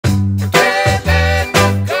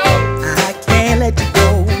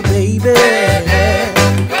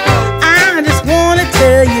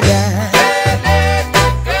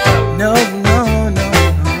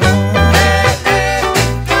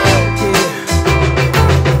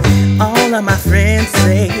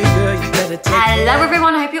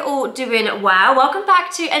doing well. Welcome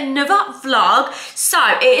back to another vlog. So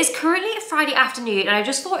it is currently a Friday afternoon and I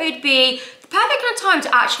just thought it'd be perfect kind of time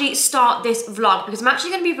to actually start this vlog because I'm actually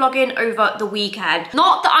going to be vlogging over the weekend.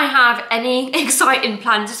 Not that I have any exciting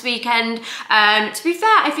plans this weekend. To be fair,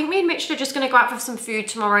 I think me and Mitchell are just going to go out for some food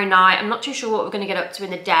tomorrow night. I'm not too sure what we're going to get up to in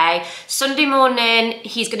the day. Sunday morning,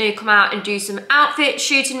 he's going to come out and do some outfit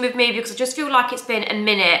shooting with me because I just feel like it's been a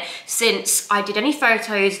minute since I did any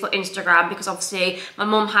photos for Instagram because obviously my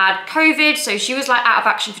mum had COVID, so she was like out of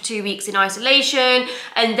action for 2 weeks in isolation,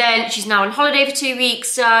 and then she's now on holiday for 2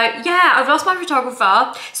 weeks. So yeah, I've lost my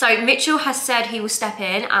photographer, so Mitchell has said he will step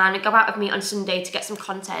in and go out with me on Sunday to get some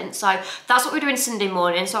content. So that's what we're doing Sunday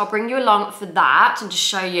morning, so I'll bring you along for that and just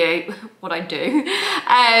show you what I do.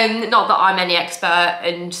 Not that I'm any expert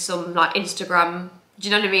and some like Instagram, do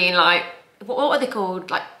you know what I mean, like what are they called,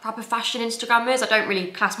 like proper fashion Instagrammers? I don't really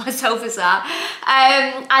class myself as that.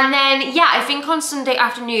 And then yeah, I think on Sunday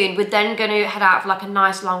afternoon we're then going to head out for like a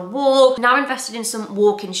nice long walk. Now invested in some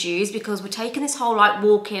walking shoes because we're taking this whole like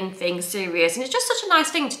walking thing serious, and it's just such a nice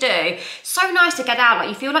thing to do. So nice to get out, like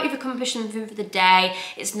you feel like you've accomplished something for the day.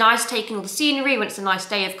 It's nice taking all the scenery when it's a nice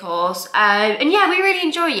day, of course, and yeah, we really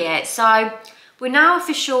enjoy it. So we're now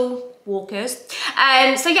official walkers.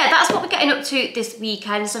 So yeah, that's what we're getting up to this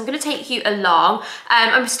weekend, so I'm going to take you along.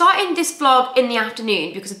 I'm starting this vlog in the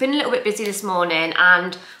afternoon because I've been a little bit busy this morning,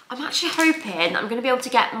 and I'm actually hoping that I'm going to be able to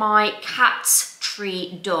get my cat's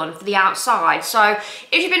tree done for the outside. So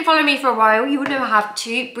if you've been following me for a while, you would know I have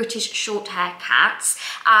 2 British short hair cats,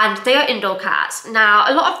 and they are indoor cats.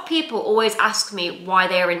 Now a lot of people always ask me why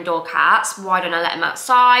they are indoor cats, why don't I let them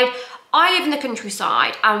outside. I live in the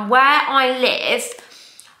countryside, and where I live,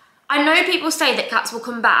 I know people say that cats will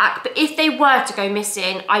come back, but if they were to go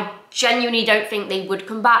missing, I genuinely don't think they would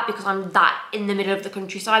come back because I'm that in the middle of the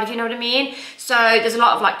countryside, if you know what I mean. So there's a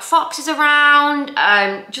lot of like foxes around,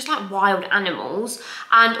 just like wild animals.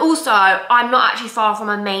 And also, I'm not actually far from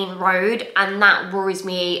a main road, and that worries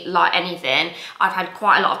me like anything. I've had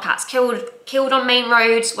quite a lot of cats killed on main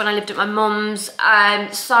roads when I lived at my mum's.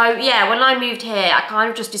 So yeah, when I moved here, I kind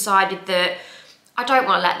of just decided that I don't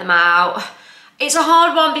want to let them out. It's a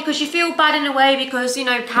hard one because you feel bad in a way because, you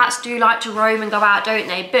know, cats do like to roam and go out, don't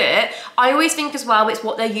they? But I always think as well, it's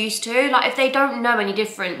what they're used to. Like if they don't know any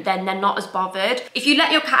different, then they're not as bothered. If you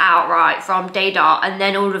let your cat out right from day dot and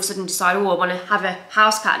then all of a sudden decide, oh, I want to have a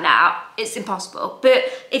house cat now, it's impossible. But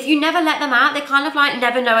if you never let them out, they kind of like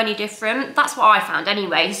never know any different. That's what I found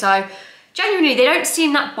anyway. So genuinely, they don't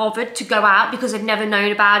seem that bothered to go out because they've never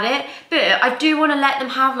known about it. But I do want to let them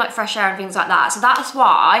have like fresh air and things like that. So that's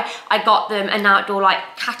why I got them an outdoor like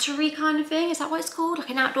cattery kind of thing. Is that what it's called?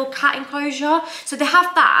 Like an outdoor cat enclosure. So they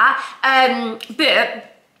have that. But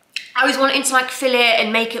I was wanting to like fill it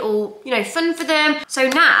and make it all, you know, fun for them. So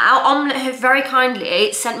now Omlet have very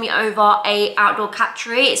kindly sent me over a outdoor cat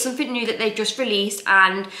tree. It's something new that they've just released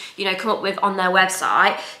and, you know, come up with on their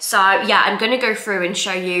website. So yeah, I'm going to go through and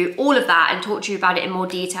show you all of that and talk to you about it in more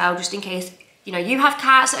detail, just in case, you know, you have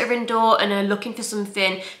cats that are indoor and are looking for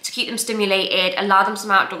something to keep them stimulated, allow them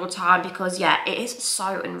some outdoor time, because yeah, it is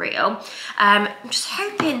so unreal. I'm just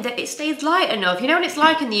hoping that it stays light enough. You know what it's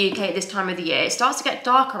like in the UK at this time of the year, it starts to get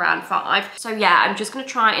dark around 5. So yeah, I'm just gonna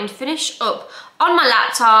try and finish up on my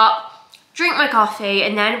laptop, drink my coffee,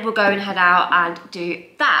 and then we'll go and head out and do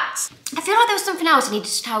that. I feel like there was something else I needed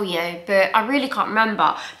to tell you, but I really can't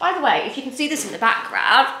remember. By the way, if you can see this in the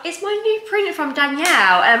background, it's my new print from Danielle.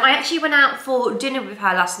 I actually went out for dinner with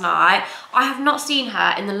her last night. I have not seen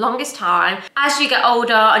her in the longest time. As you get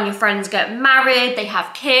older and your friends get married, they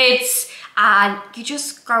have kids, and you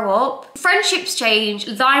just grow up. Friendships change,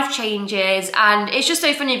 life changes, and it's just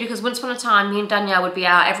so funny because once upon a time, me and Danielle would be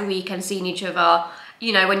out every weekend seeing each other.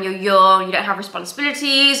 You know, when you're young, you don't have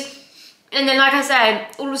responsibilities. And then, like I said,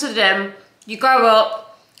 all of a sudden, you grow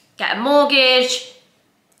up, get a mortgage,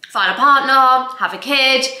 find a partner, have a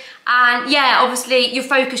kid. And yeah, obviously your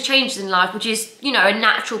focus changes in life, which is, you know, a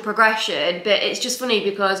natural progression. But it's just funny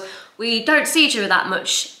because we don't see each other that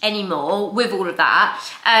much anymore with all of that.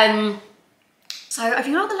 So I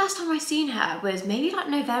feel like the last time I seen her was maybe like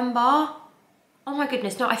November. Oh my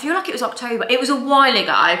goodness, no, I feel like it was October. It was a while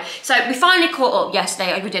ago. So we finally caught up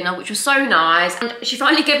yesterday over dinner, which was so nice. And she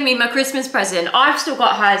finally gave me my Christmas present. I've still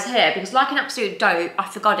got hers here because like an absolute dope, I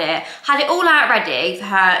forgot it. Had it all out ready for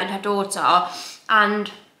her and her daughter. And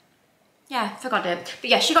yeah, forgot it. But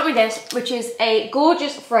yeah, she got me this, which is a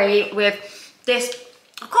gorgeous frame with this.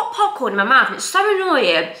 I've got popcorn in my mouth and it's so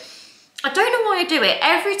annoying. I don't know why I do it.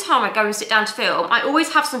 Every time I go and sit down to film, I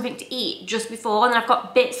always have something to eat just before, and then I've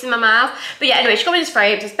got bits in my mouth. But yeah, anyway, she got me this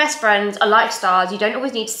frame. It says best friends are like stars. You don't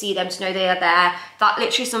always need to see them to know they are there. That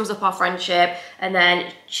literally sums up our friendship. And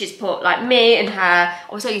then she's put like me and her.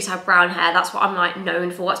 Obviously I used to have brown hair. That's what I'm like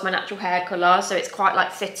known for. That's my natural hair colour. So it's quite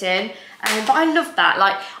like fitting. But I love that.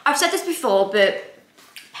 Like I've said this before, but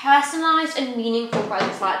personalised and meaningful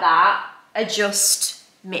friends like that are just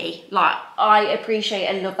me. Like I appreciate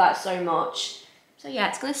and love that so much. So yeah,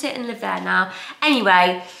 it's gonna sit and live there now.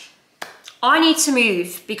 Anyway, I need to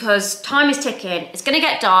move because time is ticking. It's gonna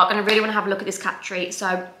get dark and I really wanna have a look at this cat tree.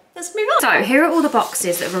 So let's move on. So here are all the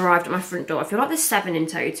boxes that have arrived at my front door. I feel like there's 7 in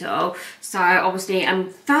total. So obviously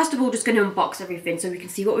I'm first of all just gonna unbox everything so we can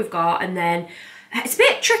see what we've got, and then it's a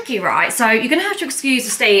bit tricky, right? So you're gonna have to excuse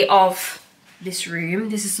the state of this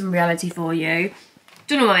room. This is some reality for you.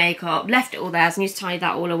 Done all my makeup, left it all there, so I need to tidy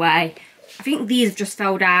that all away. I think these have just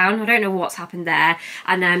fell down. I don't know what's happened there.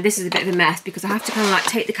 And this is a bit of a mess because I have to kind of like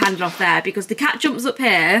take the candle off there because the cat jumps up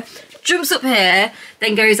here,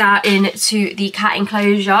 then goes out into the cat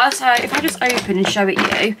enclosure. So if I just open and show it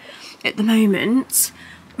you, at the moment,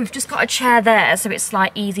 we've just got a chair there, so it's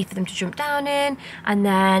like easy for them to jump down in. And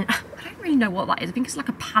then, I don't really know what that is. I think it's like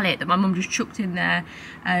a pallet that my mum just chucked in there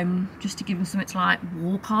just to give them something to like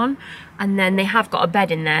walk on. And then they have got a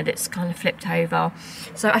bed in there that's kind of flipped over.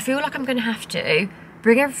 So I feel like I'm gonna have to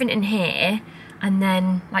bring everything in here and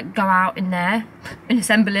then like go out in there and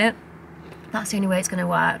assemble it. That's the only way it's going to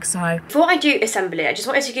work. So before I do assemble it, I just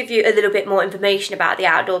wanted to give you a little bit more information about the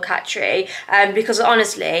outdoor cat tree because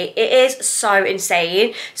honestly, it is so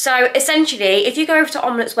insane. So essentially, if you go over to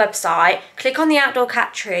Omlet's website, click on the outdoor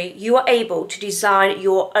cat tree, you are able to design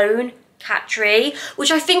your own cat tree,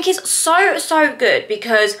 which I think is so good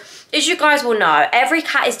because as you guys will know, every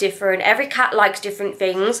cat is different, every cat likes different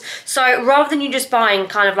things. So rather than you just buying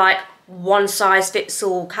kind of like one size fits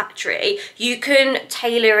all cat tree, you can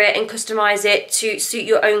tailor it and customize it to suit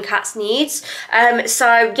your own cat's needs.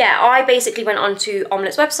 So yeah, I basically went onto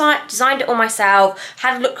Omlet's website, designed it all myself,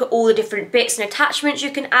 had a look at all the different bits and attachments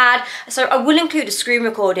you can add. So I will include a screen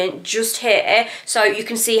recording just here so you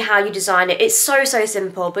can see how you design it. It's so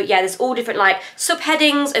simple, but yeah, there's all different like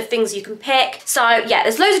subheadings of things you can pick. So yeah,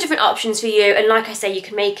 there's loads of different options for you, and like I say, you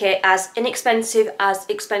can make it as inexpensive as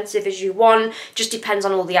expensive as you want. Just depends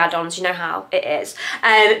on all the add-ons. You know how it is.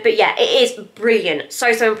 But yeah, it is brilliant. So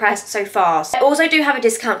impressed so far. I also do have a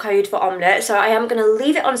discount code for Omlet, so I am going to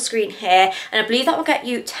leave it on screen here, and I believe that will get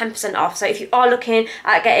you 10% off. So if you are looking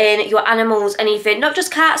at getting your animals anything, not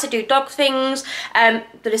just cats, I do dog things, the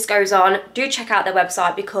list goes on, do check out their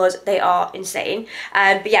website because they are insane.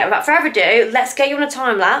 But yeah, without further ado, let's get you on a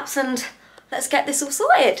time lapse and let's get this all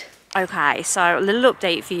sorted. Okay, so a little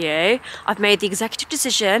update for you. I've made the executive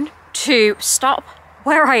decision to stop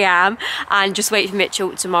where I am and just wait for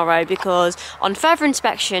Mitchell tomorrow, because on further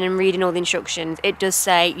inspection and reading all the instructions, it does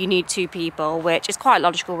say you need 2 people, which is quite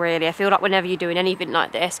logical really. I feel like whenever you're doing anything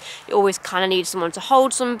like this, you always kind of need someone to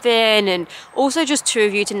hold something, and also just 2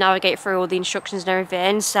 of you to navigate through all the instructions and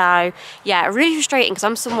everything. So yeah, really frustrating because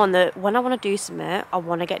I'm someone that when I want to do something, I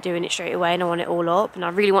want to get doing it straight away and I want it all up, and I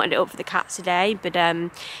really wanted it up for the cats today. But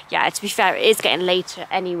yeah, to be fair, it is getting later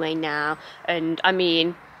anyway now, and I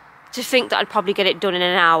mean, to think that I'd probably get it done in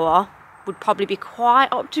an hour would probably be quite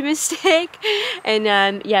optimistic. And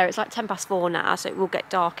yeah, it's like 4:10 now, so it will get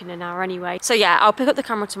dark in an hour anyway. So yeah, I'll pick up the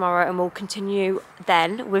camera tomorrow and we'll continue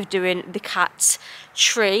then with doing the cat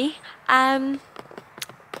tree. But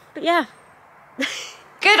yeah.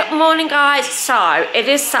 Good morning, guys. So it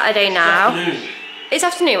is Saturday now. Afternoon. It's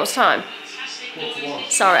afternoon. What's time?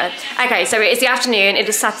 Sorry. Okay, so it is the afternoon, it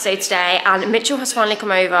is Saturday today, and Mitchell has finally come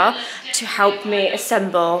over to help me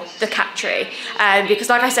assemble the cat tree. Because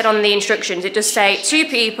like I said on the instructions, it does say 2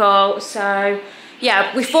 people, so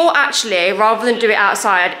yeah, we thought actually, rather than do it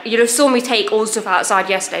outside, you'd have saw me take all the stuff outside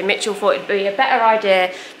yesterday. Mitchell thought it'd be a better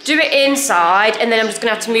idea, do it inside, and then I'm just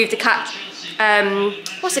gonna have to move the cat,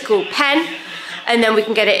 what's it called, pen? And then we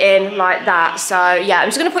can get it in like that. So yeah, I'm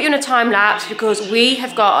just gonna put you on a time lapse because we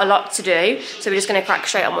have got a lot to do. So we're just gonna crack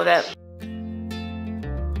straight on with it.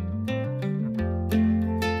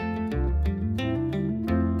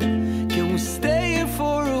 Can we stay here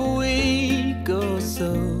for a week or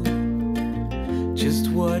so? Just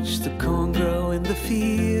watch the corn grow in the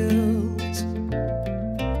fields.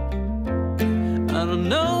 I don't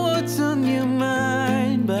know what's on your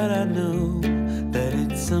mind, but I know that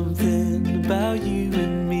it's something about you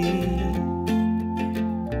and me.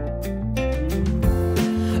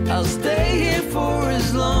 I'll stay here for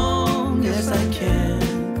as long as I can,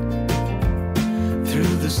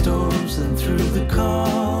 through the storms and through the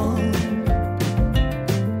calm.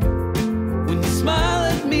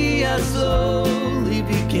 slowly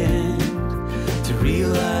began to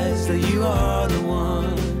realize that you are the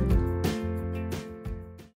one.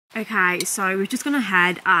 Okay, so we've just gone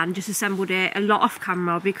ahead and just assembled it a lot off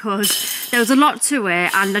camera because there was a lot to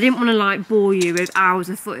it and I didn't want to like bore you with hours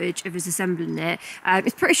of footage of us assembling it.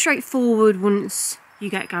 It's pretty straightforward once you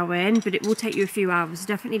get going, but it will take you a few hours. So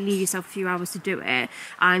definitely leave yourself a few hours to do it,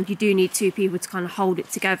 and you do need 2 people to kind of hold it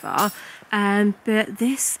together. But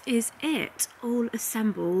this is it, all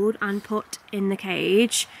assembled and put in the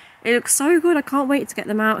cage. It looks so good. I can't wait to get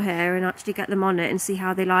them out here and actually get them on it and see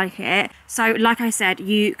how they like it. So like I said,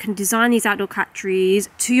 you can design these outdoor cat trees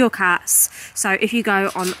to your cats. So if you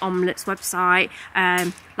go on Omlet's website,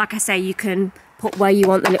 like I say, you can put where you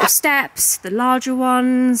want the little steps, the larger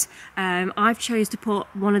ones. I've chose to put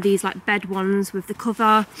one of these like bed ones with the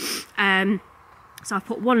cover. So I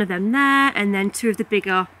put one of them there and then 2 of the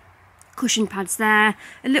bigger cushion pads there.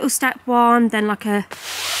 A little step one, then like a,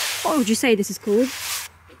 what would you say this is called?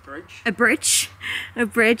 A bridge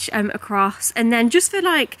across, and then just for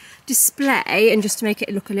like display and just to make it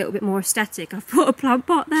look a little bit more aesthetic, I've put a plant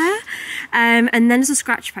pot there, and then there's a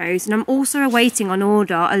scratch post, and I'm also awaiting on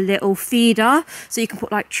order a little feeder so you can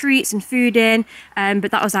put like treats and food in,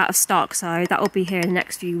 but that was out of stock, so that will be here in the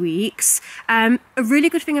next few weeks. A really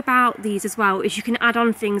good thing about these as well is you can add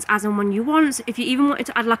on things as and when you want. So if you even wanted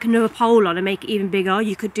to add like another pole on and make it even bigger,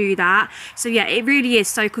 you could do that. So yeah, it really is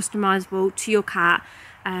so customizable to your cat.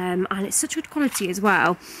 And it's such good quality as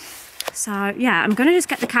well. So yeah, I'm gonna just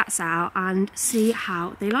get the cats out and see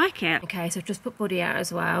how they like it. Okay, so I've just put Buddy out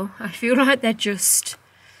as well. I feel like they're just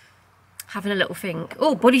having a little think.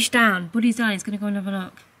 Oh, Buddy's down. Buddy's down. He's gonna go and have a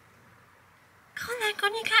look. Come on then, go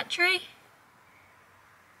on your cat tree.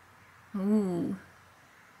 Ooh.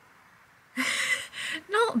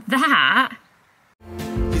 Not that.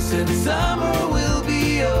 You said summer will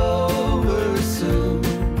be over soon.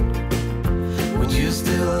 Would you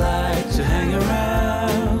still like to hang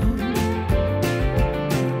around?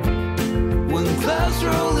 When clouds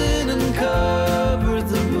roll in and cover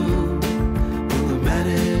the moon, will we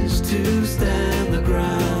manage to stand the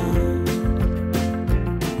ground?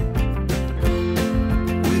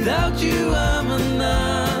 Without you, I'm an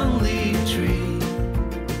only tree.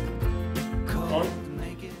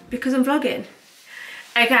 Because I'm vlogging.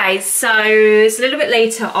 Okay, so it's a little bit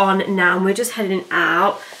later on now and we're just heading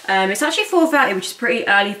out. It's actually 4:30, which is pretty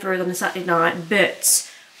early for us on a Saturday night,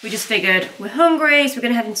 but we just figured we're hungry, so we're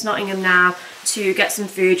gonna head into Nottingham now to get some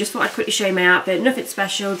food. Just thought I'd quickly show you my outfit, nothing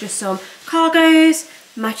special, just some cargos,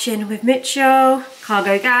 matching with Mitchell,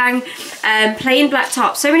 cargo gang, plain black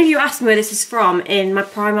top. So many of you asked me where this is from in my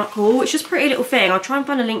Primark haul. It's just a pretty little thing. I'll try and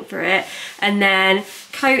find a link for it. And then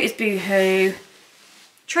coat is Boohoo.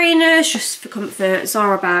 Trainers just for comfort,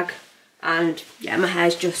 Zara bag, and yeah, my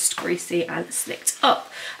hair's just greasy and slicked up.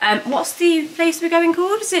 What's the place we're going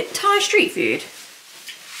called? Is it Thai street food?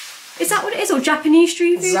 Is that what it is, or Japanese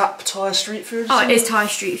street food? Zap Thai street food? Oh, it is Thai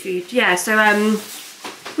street food. Yeah, so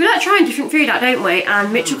we like trying different food out, don't we?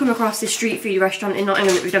 And Mitchell come across this street food restaurant in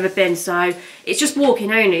Nottingham that we've never been, so it's just walking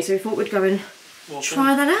only. So we thought we'd go and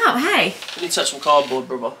try that out. Hey, we need to set some cardboard,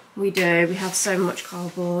 brother. we do. We have so much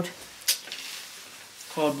cardboard.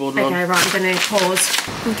 Cardboard run. Okay, right, I'm going to pause.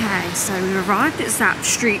 Okay, so we've arrived at Zap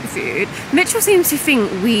Street Food. Mitchell seems to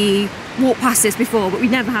think we walked past this before, but we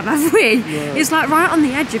never have we? Yeah. It's like right on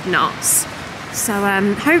the edge of Knots. So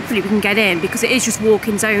hopefully we can get in because it is just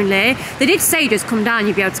walk-ins only. They did say just come down,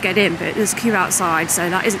 you'll be able to get in, but there's a queue outside, so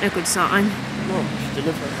that isn't a good sign. No,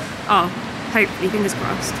 deliver it. Oh, hopefully, fingers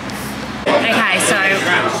crossed. Okay, so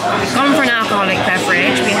we've gone for an alcoholic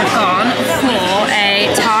beverage. We have gone for a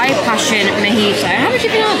Thai passion mojito. How much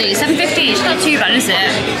have you got these? $7.50 each. Not too bad, is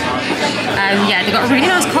it? Yeah, they've got a really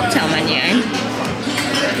nice cocktail menu.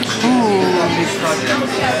 Ooh.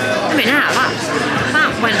 I mean,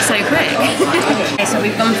 that went so quick. Okay, so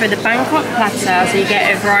we've gone for the Bangkok platter, so you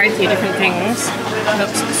get a variety of different things. It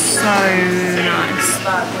looks so nice.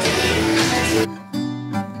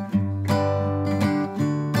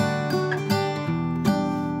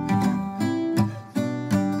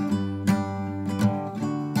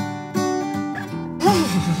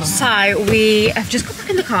 So we have just got back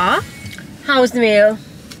in the car. How was the meal?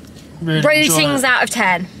 Really Ratings out of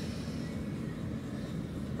 10.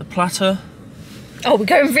 The platter. Oh, we're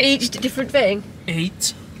going for each different thing.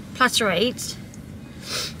 8. Platter 8.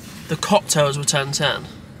 The cocktails were 10/10.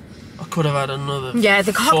 I could have had another. Yeah,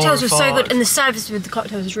 the cocktails were 4 or so 5. good, and the service with the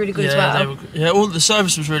cocktails was really good as Yeah, well. all the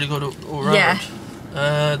service was really good all round.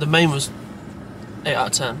 Yeah. The main was 8 out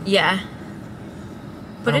of 10. Yeah.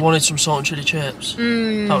 But I wanted some salt and chilli chips. That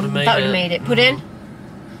would have made it. That would have made it. Pudding?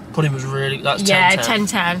 Pudding was really, that's 10/10. Yeah,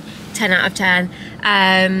 10/10. 10 out of 10.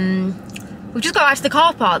 We've just got back to the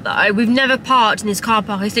car park though. We've never parked in this car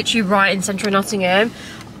park. It's literally right in central Nottingham.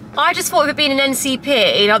 I just thought of it being an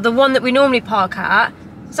NCP, like the one that we normally park at.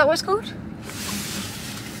 Is that what it's called?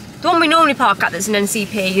 The one we normally park at that's an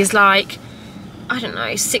NCP is like, I don't know,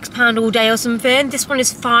 £6 all day or something. This one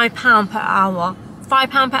is £5 per hour.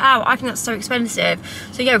 £5 per hour. I think that's so expensive.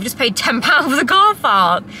 So yeah, we've just paid £10 for the car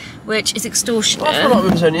park, which is extortionate. I feel like we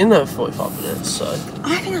was only in there for 45 minutes, so.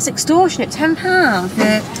 I think that's extortionate. £10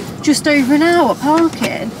 for just over an hour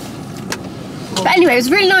parking. But anyway, it was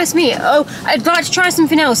a really nice meal. I'd like to try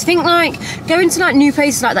something else. I think like going to like new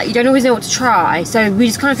places like that, you don't always know what to try. So we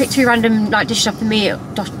just kind of picked 2 random like dishes off the meal.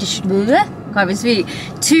 Can't even speak.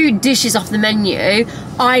 2 dishes off the menu.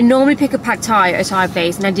 I normally pick a pad thai at a Thai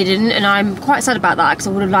place and I didn't, and I'm quite sad about that because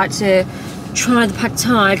I would have liked to try the pad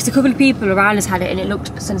thai because a couple of people around us had it and it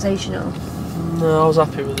looked sensational. No, I was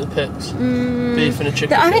happy with the picks. Beef and a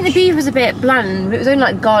chicken. I think the beef was a bit bland, but it was only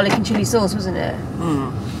like garlic and chilli sauce, wasn't it?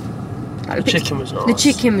 The chicken was nice. The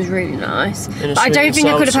chicken was really nice. But I don't think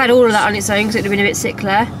I could have had all of that on its own because it would have been a bit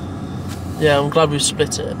sickler. Yeah, I'm glad we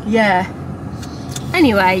split it. Yeah.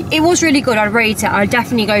 Anyway, it was really good. I'd rate it. I'd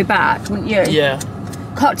definitely go back, wouldn't you? Yeah.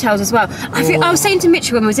 Cocktails as well. I think I was saying to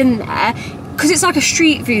Mitchell when we was in there, because it's like a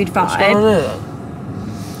street food vibe. What's going on there?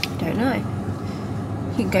 Don't know.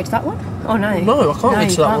 You can go to that one? Oh no. No, I can't go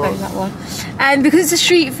to that one. Go to that one. Because it's a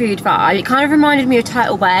street food vibe, it kind of reminded me of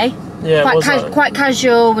Tidal Bay. Yeah, quite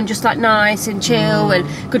casual and just like nice and chill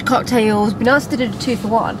and good cocktails. But nice to do 2 for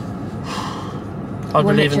 1. I'd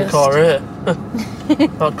be leaving the car here.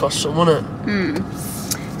 That'd cost some, wouldn't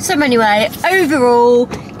it? So anyway, overall,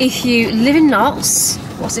 if you live in Notts,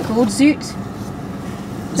 what's it called? Zoot?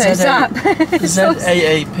 No, Zap.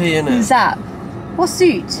 Z-A-A-P, innit? Zap. What's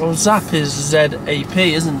Zoot? Well, Zap is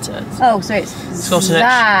Z-A-P, isn't it? Oh, so it's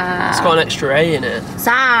got an extra A in it.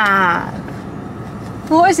 Zap.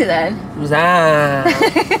 What is it then? Zap.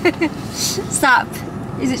 Zap.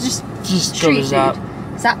 Is it just street food? Zap.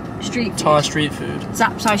 Zap street food. Thai street food.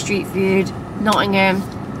 Zap Thai street food. Nottingham.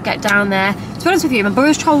 Get down there. To be honest with you, my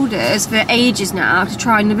brother's told us for ages now to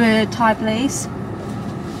try another Thai place.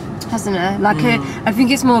 Hasn't it? Like I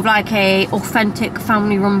think it's more of like a authentic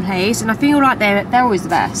family-run place, and I feel like they're always the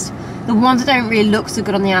best. The ones that don't really look so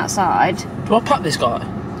good on the outside. Do I pat this guy?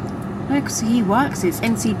 No, because he works. It's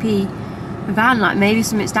NCP van. Like maybe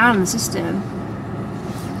something's down in the system.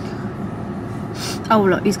 Oh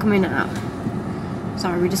look, he's coming out.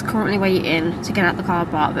 Sorry, we're just currently waiting to get out the car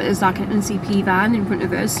park, but there's like an NCP van in front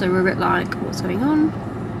of us, so we're a bit like, what's going on?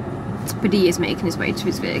 But he is making his way to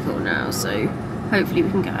his vehicle now, so hopefully we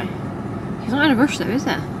can go. He's not in a rush though, is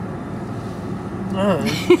there? No,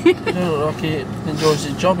 he doesn't look like he enjoys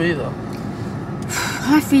his job either.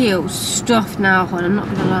 I feel stuffed now, hon, I'm not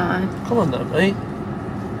gonna lie. Come on then, mate.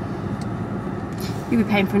 You'll be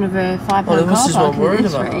paying for another £5 car park. This is what I'm worried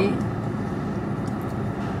about. Rate.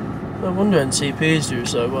 No wonder NCPs do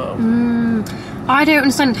so well. I don't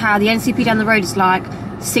understand how the NCP down the road is like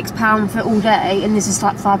 £6 for all day and this is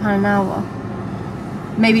like £5 an hour.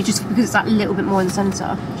 Maybe just because it's that little bit more in the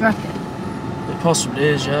centre. Do you reckon? It possibly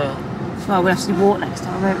is, yeah. Well, we'll have to walk next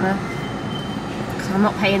time, won't we? Because I'm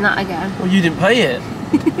not paying that again. Well, you didn't pay it.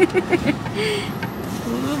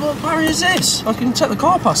 What parry is this? I can take the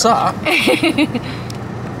car past that.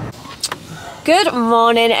 Good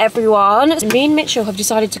morning, everyone. Me and Mitchell have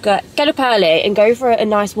decided to get up early and go for a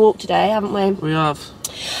nice walk today, haven't we? We have.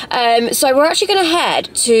 So we're actually going to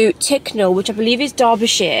head to Ticknall, which I believe is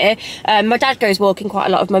Derbyshire. My dad goes walking quite a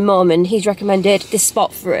lot with my mum, and he's recommended this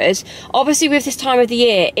spot for us. Obviously, with this time of the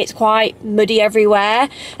year, it's quite muddy everywhere,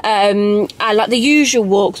 and like the usual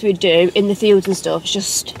walks we do in the fields and stuff, it's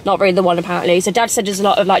just not really the one apparently. So Dad said there's a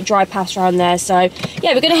lot of like dry paths around there. So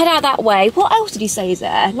yeah, we're going to head out that way. What else did he say is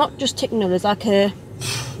there? Not just Ticknall. There's like a.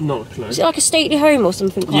 Not a clue. Is it like a stately home or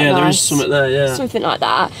something quite nice? There is something there, yeah. Something like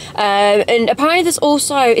that. And apparently there's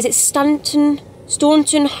also, is it Staunton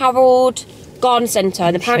Harold Garden Centre,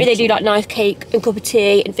 and apparently they do like nice cake and cup of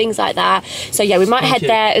tea and things like that. So yeah, we might head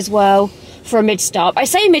there as well for a mid-stop. I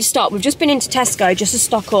say mid-stop, we've just been into Tesco just to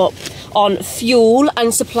stock up on fuel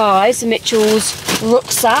and supplies for Mitchell's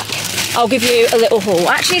rucksack. I'll give you a little haul.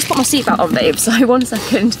 Actually, let's put my seatbelt on, babe, so 1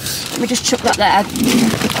 second. Let me just chuck that there.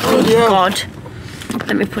 Oh God.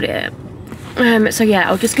 Let me put it in. So yeah,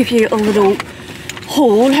 I'll just give you a little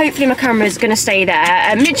haul. Hopefully my camera's gonna stay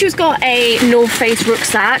there. Mitchell's got a North Face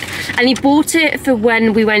rucksack and he bought it for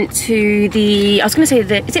when we went to the, I was gonna say is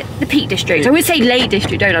it the Peak District? I would say Lake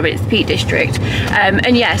District, don't I, but it's the Peak District.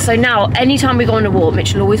 And yeah, so now anytime we go on a walk,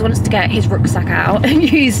 Mitchell always wants to get his rucksack out and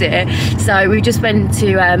use it. So we just went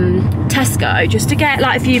to Tesco just to get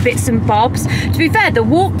like a few bits and bobs. To be fair, the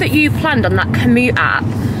walk that you planned on that Commute app,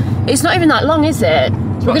 it's not even that long, is it?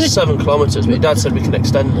 It's about 7 kilometres, but your dad said we can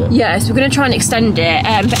extend it. Yeah, so we're going to try and extend it.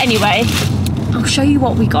 But anyway, I'll show you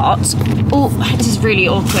what we got. Oh, this is really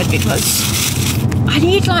awkward because I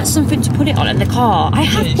need like something to put it on in the car. I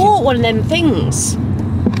have bought one of them things.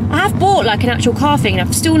 I have bought like an actual car thing and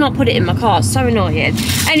I've still not put it in my car. It's so annoying.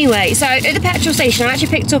 Anyway, so at the petrol station, I actually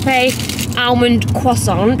picked up a almond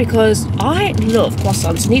croissant because I love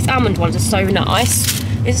croissants and these almond ones are so nice.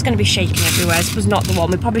 This is going to be shaking everywhere. This was not the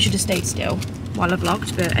one. We probably should have stayed still while I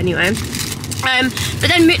vlogged, but anyway. But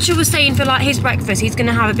then Mitchell was saying for like his breakfast, he's going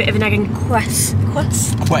to have a bit of an egg and cress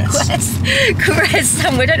sandwich.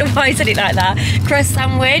 I don't know why I said it like that. Cress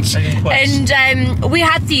sandwich. And we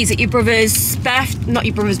had these at your brother's not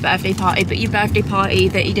your brother's birthday party, but your birthday party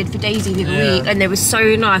that he did for Daisy the other week, and they were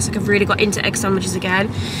so nice. Like I've really got into egg sandwiches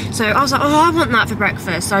again. So I was like, oh, I want that for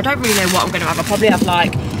breakfast. So I don't really know what I'm going to have. I'll probably have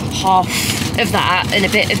like half of that and a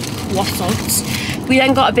bit of croissants. We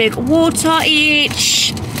then got a big water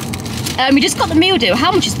each. We just got the meal deal.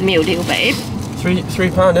 How much is the meal deal, babe? £3,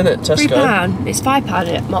 isn't it? Tesco. £3. It's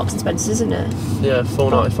 £5 at Marks and Spencer's, isn't it? Yeah,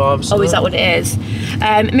 £4.95. Oh, is that what it is?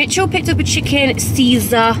 Mitchell picked up a chicken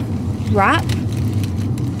Caesar wrap.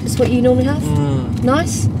 That's what you normally have.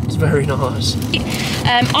 Nice. It's very nice.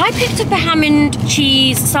 I picked up a ham and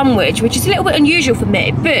cheese sandwich, which is a little bit unusual for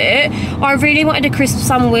me, but I really wanted a crisp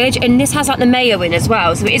sandwich, and this has like the mayo in as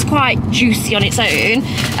well, so it is quite juicy on its own.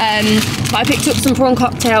 But I picked up some prawn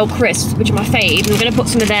cocktail crisps, which are my fave. I'm going to put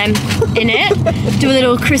some of them in it, do a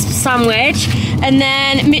little crisp sandwich. And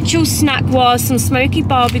then Mitchell's snack was some smoky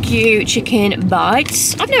barbecue chicken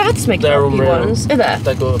bites. I've never had the smoky barbecue ones. Are there?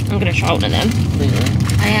 They're good. I'm going to try one of them.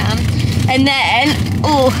 I am. And then,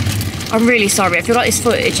 I'm really sorry. I feel like this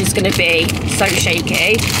footage is going to be so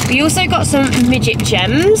shaky. We also got some midget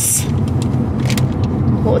gems.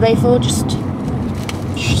 What were they for? Just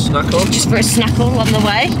snackle. Just for a snackle on the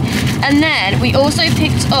way. And then we also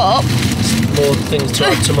picked up more things to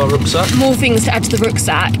add to my rucksack. More things to add to the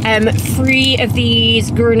rucksack. 3 of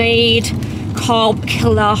these Grenade carb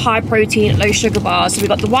killer high protein low sugar bars. So we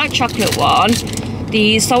got the white chocolate one,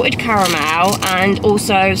 the salted caramel, and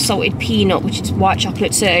also salted peanut, which is white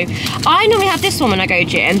chocolate too. I normally have this one when I go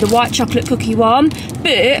gym, the white chocolate cookie one,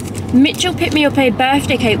 but Mitchell picked me up a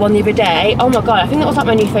birthday cake one the other day. Oh my god, I think that was like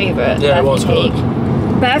my new favourite. Yeah, it was good.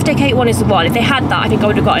 Birthday cake one is the one. If they had that, I think I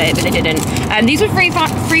would have got it, but they didn't. These were free for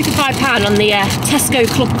 £5 on the Tesco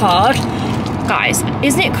club card. Guys,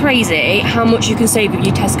 isn't it crazy how much you can save with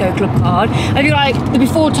your Tesco club card? I feel like the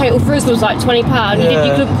before total for us was like £20. You did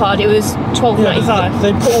your club card, it was £12.95. Yeah,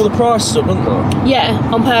 they put all the prices up, didn't they? Yeah,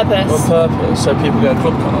 on purpose. On purpose, so people get a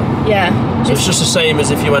club card. Yeah. So it's just the same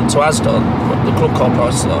as if you went to Asda, the club card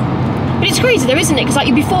prices are. But it's crazy though, isn't it? Because like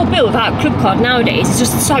your before bill without a club card nowadays is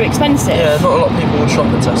just so expensive. Yeah, not a lot of people would shop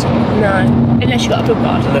at Tesco. No, unless you got a club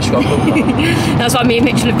card. Unless you got a club card. That's why me and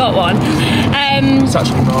Mitchell have got one. It's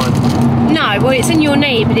actually mine. No, well it's in your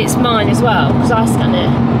name, but it's mine as well, because I scan it.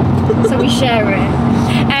 So we share it.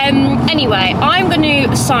 Anyway, I'm going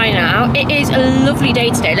to sign out. It is a lovely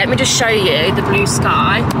day today. Let me just show you the blue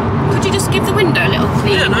sky. Could you just give the window a little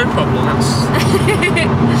clean? Yeah, no problem.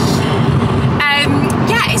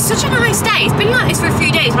 Yeah, it's such a nice day. It's been like this for a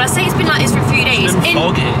few days. When I say it's been like this for a few days, it's been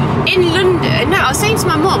foggy. In London, no, I was saying to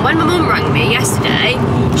my mum, when my mum rang me yesterday,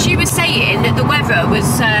 she was saying that the weather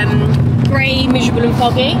was grey, miserable and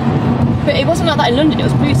foggy. But it wasn't like that in London, it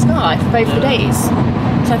was blue sky for both the days.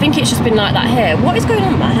 So I think it's just been like that here. What is going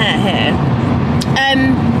on with my hair here?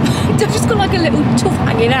 I've just got like a little tuft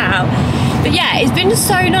hanging out. But yeah, it's been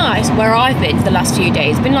so nice where I've been for the last few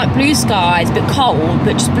days. It's been like blue skies, a bit cold,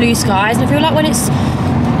 but just blue skies. And I feel like when it's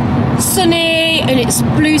sunny and it's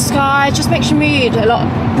blue sky, it just makes your mood a lot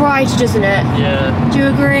brighter, doesn't it? Yeah. Do you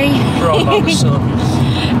agree? Right about the sun.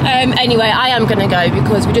 Anyway, I am going to go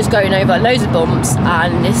because we're just going over loads of bumps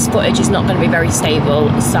and this footage is not going to be very stable.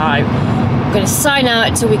 So I'm going to sign out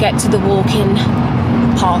until we get to the walking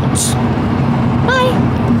part. Bye.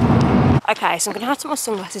 Okay, so I'm going to have to put my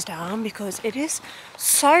sunglasses down because it is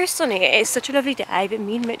so sunny. It is such a lovely day, but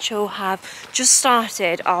me and Mitchell have just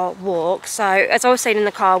started our walk. So as I was saying in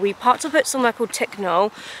the car, we parked up at somewhere called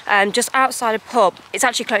Ticknell, just outside a pub. It's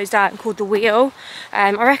actually closed out and called The Wheel.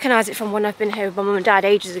 I recognise it from when I've been here with my mum and dad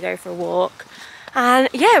ages ago for a walk. And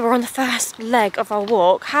yeah, we're on the first leg of our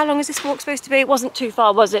walk. How long is this walk supposed to be? It wasn't too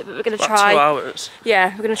far, was it? But we're going to try. 2 hours.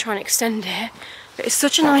 Yeah, we're going to try and extend it. But it's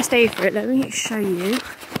such a nice day for it. Let me show you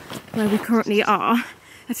where we currently are.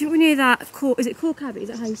 I think we're near that, is it Cork Abbey? Is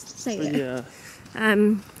that how you say it? Yeah.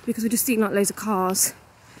 Because we're just seeing like loads of cars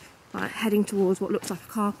like heading towards what looks like a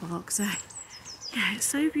car park. So yeah, it's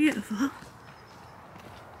so beautiful. I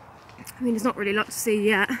mean, there's not really a lot to see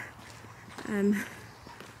yet.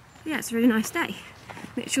 Yeah, it's a really nice day.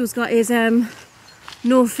 Mitchell's got his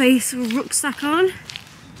North Face rucksack on.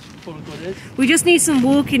 We just need some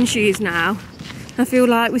walking shoes now. I feel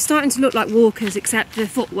like we're starting to look like walkers except the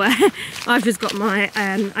footwear. I've just got my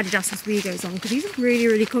Adidas Oswegos on because these are really,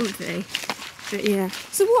 really comfy. But yeah.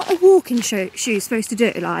 So what are walking shoes supposed to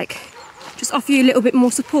do? Like, just offer you a little bit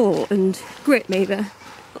more support and grip maybe?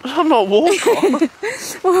 I'm not a walker.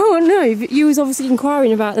 Oh no, but you was obviously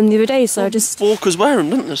inquiring about them the other day, so I just... Walkers wear them,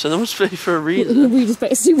 don't they? So they must be for a reason. We just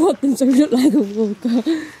basically want them to look like a walker.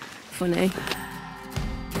 Funny.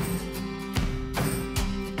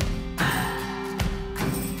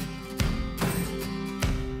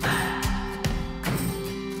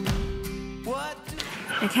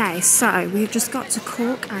 Okay, so we've just got to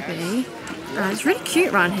Cork Abbey. It's really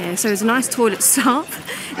cute around here. So there's a nice toilet stop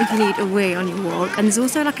if you need a wee on your walk. And there's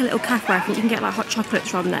also like a little cafe. I think you can get like hot chocolates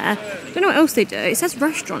from there. I don't know what else they do. It says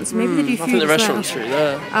restaurants, so maybe they do food. I think the as restaurant's well. through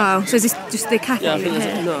there. Oh, so is this just the cafe? Yeah, I think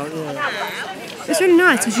here? yeah. It's really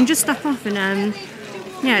nice because you can just stop off and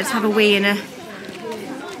yeah, just have a wee and a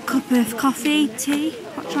cup of coffee, tea,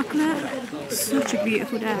 hot chocolate. Such a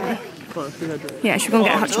beautiful day. Yeah, should we go and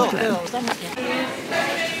get a hot chocolate?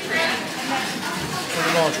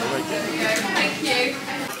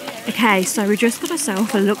 Okay, so we just got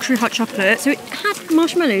ourselves a luxury hot chocolate. So it had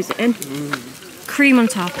marshmallows in, cream on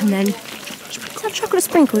top, and then is that chocolate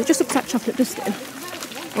sprinkles? It just looks like chocolate dusting.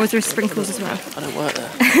 Or is there sprinkles as well? I don't work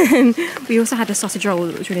there. We also had a sausage roll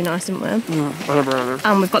that was really nice, didn't we? And a brownie.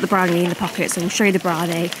 And we've got the brownie in the pocket, so we'll show you the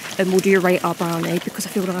brownie and we'll do a rate our brownie because I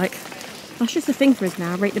feel like that's just the thing for us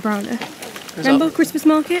now, rate the brownie. Remember Christmas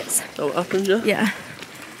markets? That what happens, yeah? Yeah.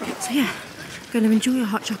 So yeah, going to enjoy a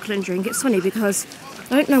hot chocolate and drink. It's funny because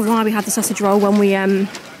I don't know why we had the sausage roll when we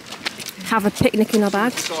have a picnic in our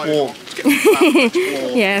bags. Warm.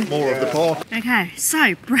 Yeah. More of the pork. Okay,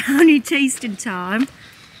 so brownie tasting time.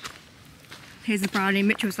 Here's the brownie.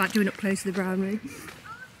 Mitchell was like doing up close to the brownie.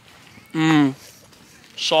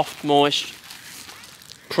 Soft, moist,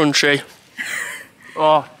 crunchy.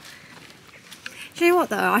 Oh. Do you know what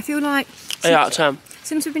though? I feel like 8 out of 10.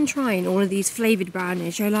 since we've been trying all of these flavoured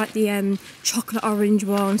brownies, you know, like the chocolate orange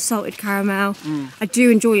one, salted caramel, I do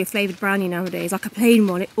enjoy a flavoured brownie nowadays. Like a plain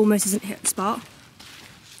one, it almost doesn't hit the spot.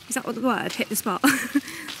 Is that what the word? Hit the spot?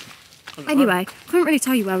 Anyway, couldn't really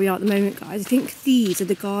tell you where we are at the moment, guys. I think these are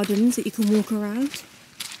the gardens that you can walk around.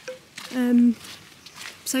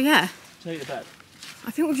 So yeah. Take your bed.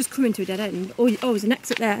 I think we've just come into a dead end. Oh, there's an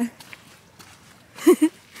exit there.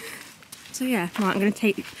 So yeah, right, I'm going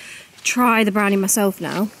to try the brownie myself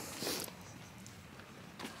now.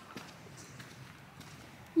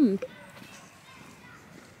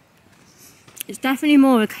 It's definitely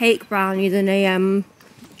more a cake brownie than a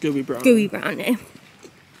Gooey brownie. gooey brownie.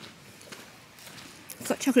 It's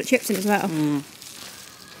got chocolate chips in it as well.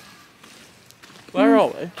 Where are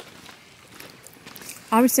we?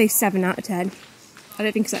 I would say 7 out of 10. I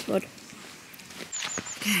don't think it's that good.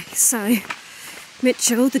 Okay, so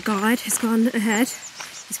Mitchell, the guide, has gone ahead.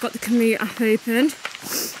 He's got the commute app open.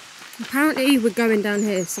 Apparently we're going down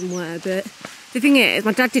here somewhere, but the thing is,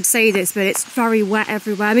 my dad did say this, but it's very wet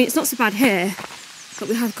everywhere. I mean, it's not so bad here, but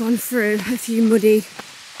we have gone through a few muddy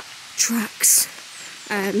tracks.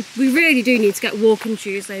 We really do need to get walking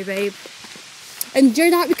shoes though, babe. And do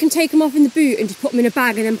you know that we can take them off in the boot and just put them in a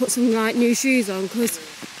bag and then put some like new shoes on, because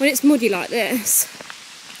when it's muddy like this,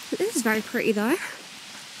 but this is very pretty though.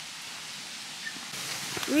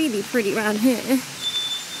 Really pretty around here.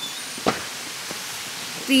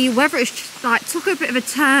 The weather is like took a bit of a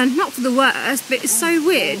turn, not for the worst, but it's so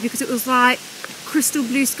weird because it was like crystal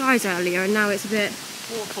blue skies earlier and now it's a bit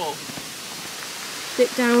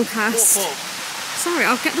downcast. Sorry,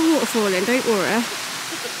 I'll get the waterfall in, don't worry.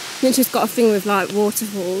 Mitchell's got a thing with like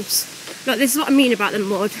waterfalls. Look, this is what I mean about the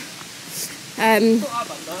mud.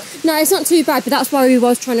 No, it's not too bad, but that's why we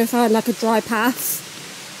was trying to find like a dry path.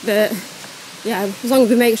 But yeah, as long as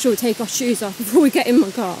we make sure we take our shoes off before we get in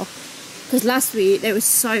my car. Because last week there was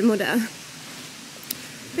so muddy.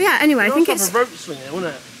 But yeah, anyway, I think it's a rope swing here,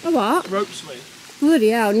 wasn't it? a what? Rope swing. Bloody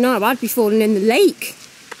hell, no, I'd be falling in the lake.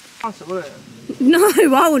 That's it, wouldn't it? No,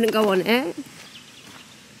 I wouldn't go on it.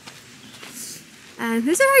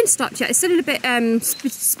 There's our own stopped yet. It's still a bit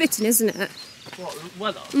spitting, isn't it? What,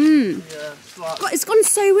 weather? Yeah, God, it's gone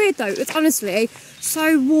so weird though. It's honestly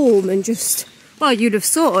so warm and just, well, you'd have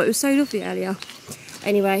thought it was so lovely earlier.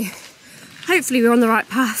 Anyway, hopefully we're on the right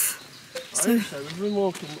path. So we've been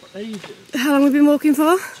walking ages. How long have we been walking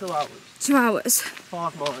for? 2 hours. 2 hours.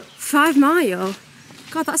 5 miles. 5 miles.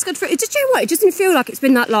 God, that's good for it. Did you know what? It doesn't feel like it's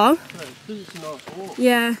been that long. No, because it's a nice walk.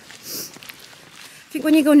 Yeah. I think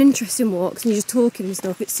when you go on interesting walks and you're just talking and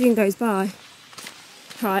stuff, it soon goes by.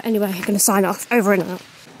 Right, anyway, I'm going to sign off. Over and out.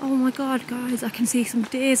 Oh my God, guys, I can see some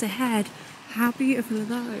deers ahead. How beautiful are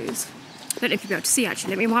those? I don't know if you'll be able to see,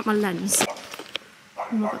 actually. Let me wipe my lens. Oh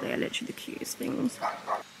my God, they are literally the cutest things.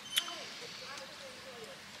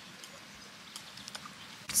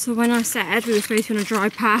 So when I said we were supposed to be on a dry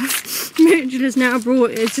path, Mitchell has now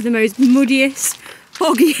brought us to the most muddiest,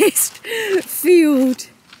 boggiest field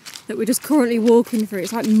that we're just currently walking through.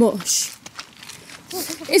 It's like mush.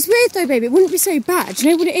 It's weird though, baby, it wouldn't be so bad. Do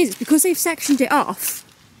you know what it is? It's because they've sectioned it off.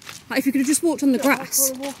 Like if you could have just walked on the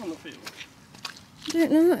grass. Walk on the field? I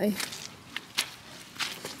don't know.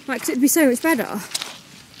 Like, 'cause it'd be so much better.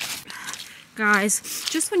 Guys,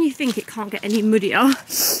 just when you think it can't get any muddier,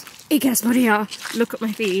 it gets muddier. Look at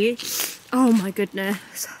my feet. Oh my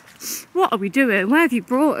goodness. What are we doing? Where have you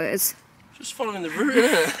brought us? Just following the route,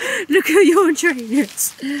 innit? Look at your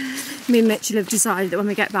trainers. Me and Mitchell have decided that when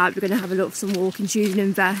we get back, we're going to have a look for some walking shoes and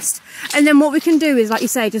invest. And then what we can do is, like you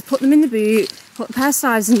say, just put them in the boot, put a pair of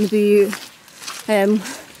slides in the boot.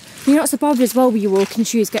 You're not so bothered as well with your walking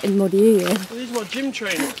shoes getting muddy, are you? Well, these are my gym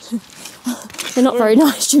trainers. They're not very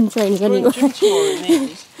nice gym trainers anyway. We're in the gym tomorrow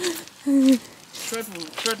in these.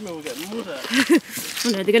 Treadmill will get muddy. Oh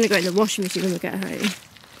no, they're going to go in the washing machine when we get home.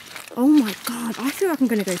 Oh my God, I feel like I'm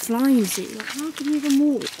going to go flying soon. Like, how can you even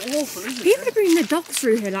walk? Awful, isn't it? People are bringing their dogs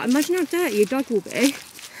through here. Like, imagine how dirty your dog will be.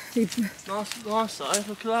 Nice though. Look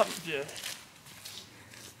at that, would you?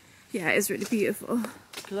 Yeah, it's really beautiful. Look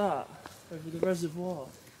at that. Over the reservoir.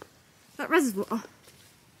 That reservoir.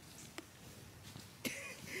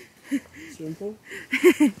 Simple.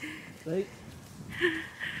 Lake.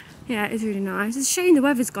 Yeah, it's really nice. It's a shame the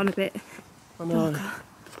weather's gone a bit I know. darker.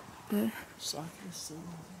 But...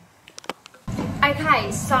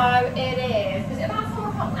 Okay, so it is it about 4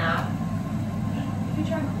 o'clock now?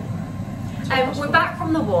 we're back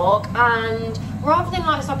from the walk, and rather than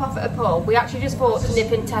like stop off at a pub, we actually just thought to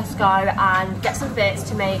nip in Tesco and get some bits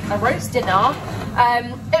to make a roast dinner.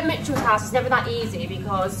 At Mitchell's house it's never that easy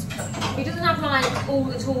because he doesn't have like all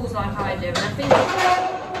the tools like I do, and I think,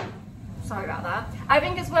 sorry about that, I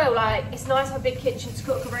think as well like it's nice to have a big kitchen to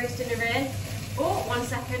cook a roast dinner in. Oh, 1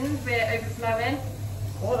 second, we're overflowing.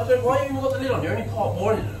 What? I don't, why have you even got the lid on? You're only part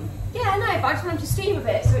boiling them. Yeah, I know, but I just want them to steam a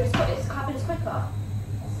bit so it's happens quicker.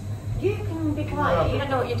 You can be quiet, you don't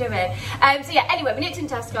know what you're doing. So yeah, anyway, we nipped in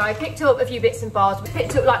Tesco, I picked up a few bits and bobs. We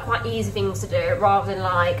picked up like quite easy things to do rather than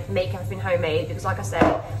like make everything homemade, because like I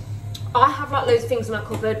said, I have like loads of things in my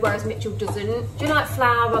cupboard, whereas Mitchell doesn't. Do you like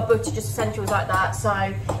flour, butter, just essentials like that? So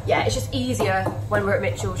yeah, it's just easier when we're at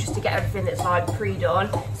Mitchell's just to get everything that's like pre-done.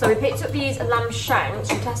 So we picked up these lamb shanks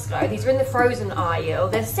from Tesco. These are in the frozen aisle.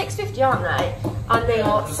 They're $6.50, aren't they? And they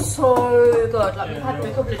are so good. Like we've had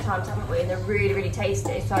them a couple of times, haven't we? And they're really, really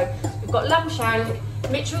tasty. So we've got lamb shank.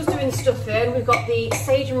 Mitchell's doing stuffing. We've got the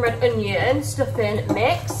sage and red onion stuffing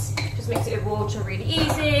mix. Just mix it with water, really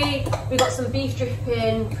easy. We've got some beef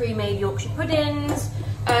dripping, pre-made Yorkshire puddings,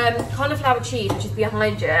 cauliflower cheese, which is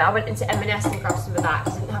behind you. I went into M&S and grabbed some of that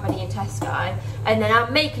because I didn't have any in Tesco. And then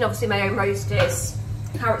I'm making obviously my own roasties,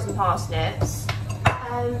 carrots and parsnips.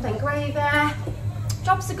 Then gravy.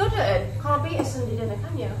 Jobs are good at it. Can't beat a Sunday dinner,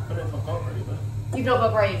 can you? I don't know if I've got gravy. You've not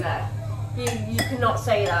got gravy. You cannot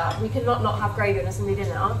say that. We cannot not have gravy on a Sunday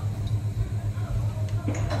dinner.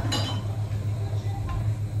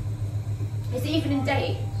 Is it even in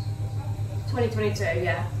date? 2022,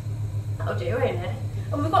 yeah. That'll do, ain't it?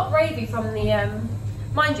 And we've got gravy from the,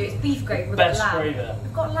 mind you, it's beef gravy. We've got lamb. Gravy.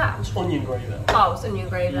 We've got lamb. It's onion gravy. Oh, it's onion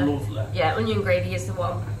gravy. Lovely. Yeah, onion gravy is the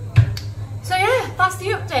one. So yeah, that's the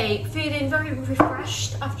update. Feeling very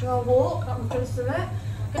refreshed after our walk. That was just of it.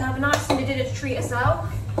 Gonna have a nice Sunday dinner to treat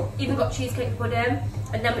herself. Even got cheesecake pudding.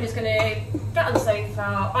 And then we're just gonna get on the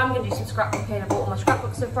sofa. I'm gonna do some scrapbooking. I brought all my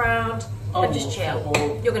scrapbooks around. And just chill.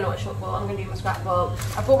 Football. You're gonna watch football. I'm gonna do my scrapbook.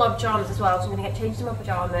 I brought my pyjamas as well, so I'm gonna get changed in my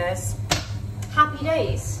pyjamas. Happy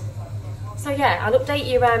days. So yeah, I'll update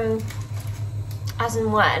you as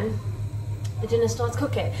and when the dinner starts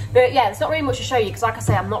cooking. But yeah, there's not really much to show you because like I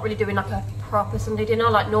say, I'm not really doing like a proper Sunday dinner.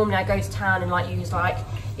 Like normally I go to town and like use like,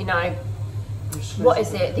 you know, what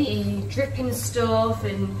is it, the dripping stuff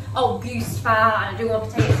and goose fat, and I do want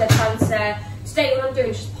potatoes dead fancy. Today what I'm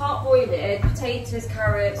doing is just part boiled potatoes,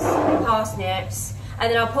 carrots, parsnips,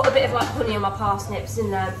 and then I'll put a bit of like honey on my parsnips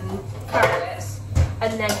and carrots,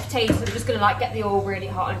 and then potatoes. I'm just gonna like get the oil really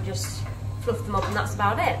hot and just fluff them up, and that's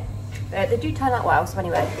about it. But they do turn out well, so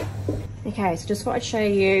anyway. Okay, so just thought I'd show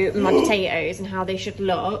you my potatoes and how they should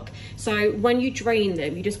look. So when you drain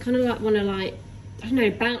them, you just kind of like want to like, I don't know,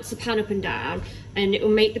 bounce the pan up and down, and it will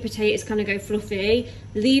make the potatoes kind of go fluffy.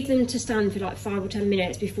 Leave them to stand for like 5 or 10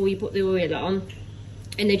 minutes before you put the oil on,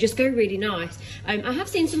 and they just go really nice. I have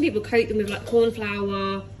seen some people coat them with like corn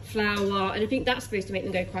flour, and I think that's supposed to make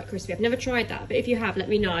them go quite crispy. I've never tried that, but if you have, let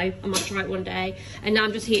me know. I might try it one day. And now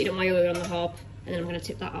I'm just heating up my oil on the hob, and then I'm going to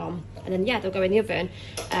tip that on, and then yeah, they'll go in the oven.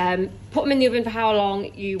 Put them in the oven for how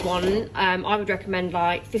long you want. I would recommend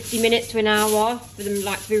like 50 minutes to an hour for them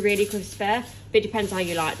like to be really crispy, but it depends how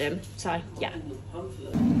you like them. So yeah.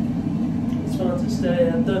 It's fun to stay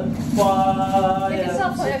at the fire. You can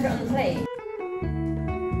still put it on the plate.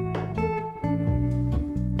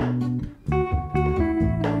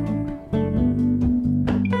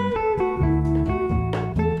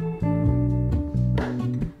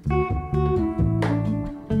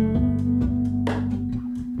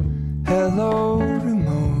 Hello,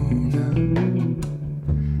 Ramona.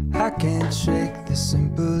 I can't shake the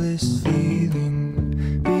simplest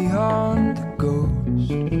feeling beyond the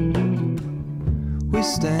ghost. We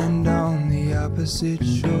stand on the opposite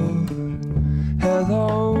shore.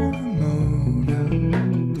 Hello, Ramona.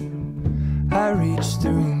 I reach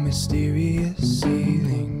through mysterious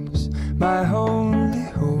ceilings, my only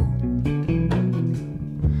hope.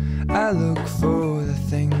 I look for the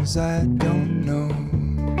things I don't know.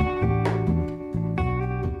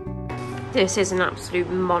 This is an absolute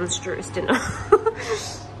monstrous dinner.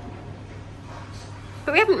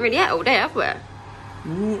 But we haven't really ate all day, have we?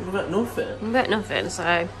 We've got nothing. We've got nothing,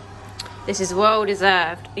 so this is well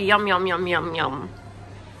deserved. Yum, yum, yum, yum, yum.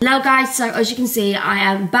 Hello guys, so as you can see, I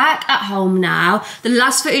am back at home now. The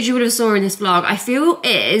last footage you would have saw in this vlog, I feel,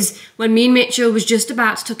 is when me and Mitchell was just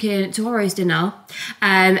about to tuck in to our roast dinner.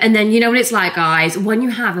 And then you know what it's like, guys, when you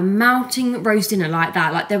have a mounting roast dinner like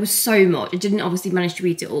that, like there was so much. I didn't obviously manage to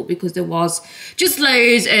eat it all because there was just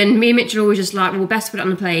loads, and me and Mitchell were just like, well, best put it on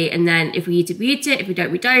the plate, and then if we eat it, we eat it. If we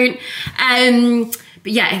don't, we don't.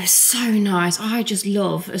 But yeah, it was so nice. I just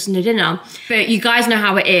love a Sunday dinner. But you guys know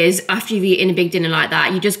how it is after you've eaten a big dinner like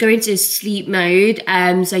that. You just go into sleep mode.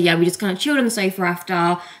 So yeah, we just kind of chilled on the sofa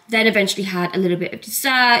after. Then eventually had a little bit of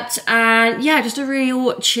dessert. And yeah, just a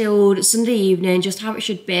real chilled Sunday evening, just how it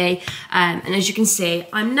should be. And as you can see,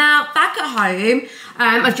 I'm now back at home.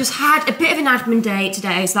 I've just had a bit of an admin day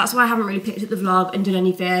today, so that's why I haven't really picked up the vlog and done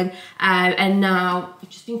anything. And now I've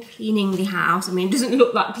just been cleaning the house. I mean, it doesn't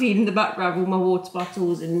look that clean in the background with all my water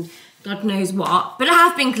bottles and God knows what, but I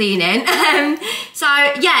have been cleaning. So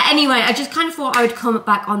yeah, anyway, I just kind of thought I would come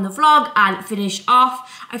back on the vlog and finish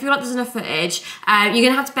off. I feel like there's enough footage. You're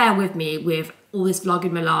gonna have to bear with me with all this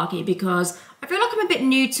vlogging malarkey because I feel like I'm a bit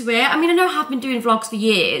new to it. I mean, I know I have been doing vlogs for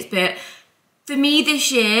years, but for me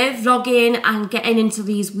this year, vlogging and getting into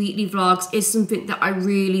these weekly vlogs is something that I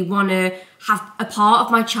really want to have a part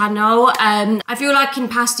of my channel. I feel like in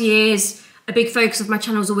past years, a big focus of my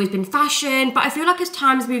channel has always been fashion, but I feel like as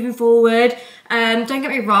time's moving forward, don't get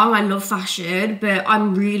me wrong, I love fashion, but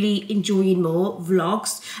I'm really enjoying more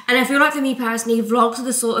vlogs. And I feel like for me personally, vlogs are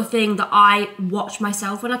the sort of thing that I watch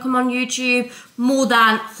myself when I come on YouTube, more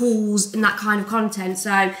than hauls and that kind of content.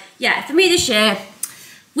 So yeah, for me this year,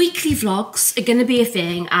 weekly vlogs are going to be a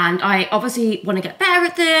thing, and I obviously want to get better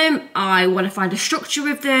at them. I want to find a structure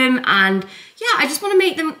with them, and yeah, I just want to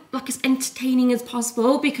make them like as entertaining as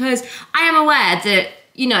possible, because I am aware that,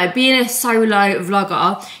 you know, being a solo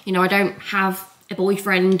vlogger, you know, I don't have a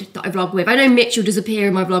boyfriend that I vlog with. I know Mitchell does appear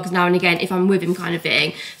in my vlogs now and again if I'm with him, kind of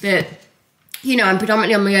thing, but you know, I'm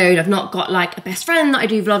predominantly on my own. I've not got like a best friend that I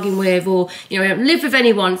do vlogging with, or, you know, I don't live with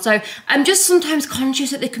anyone. So I'm just sometimes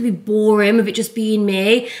conscious that they can be boring with it just being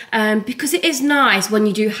me, because it is nice when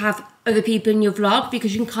you do have other people in your vlog,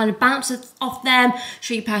 because you can kind of bounce off them,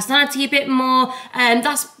 show your personality a bit more. And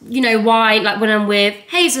that's, you know, why, like when I'm with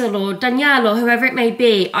Hazel or Danielle or whoever it may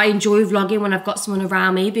be, I enjoy vlogging when I've got someone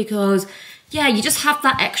around me, because yeah, you just have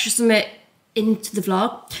that extra something into the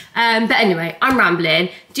vlog. But anyway, I'm rambling.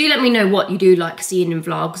 Do let me know what you do like seeing in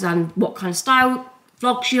vlogs and what kind of style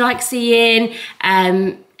vlogs you like seeing.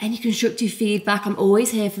 Any constructive feedback, I'm always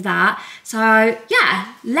here for that. So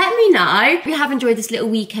yeah, let me know if you have enjoyed this little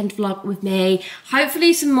weekend vlog with me.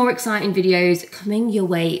 Hopefully some more exciting videos coming your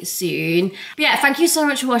way soon. But yeah, thank you so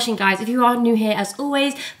much for watching, guys. If you are new here, as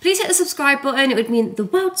always, please hit the subscribe button. It would mean the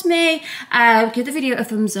world to me. Give the video a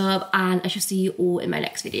thumbs up, and I shall see you all in my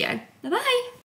next video. Bye-bye.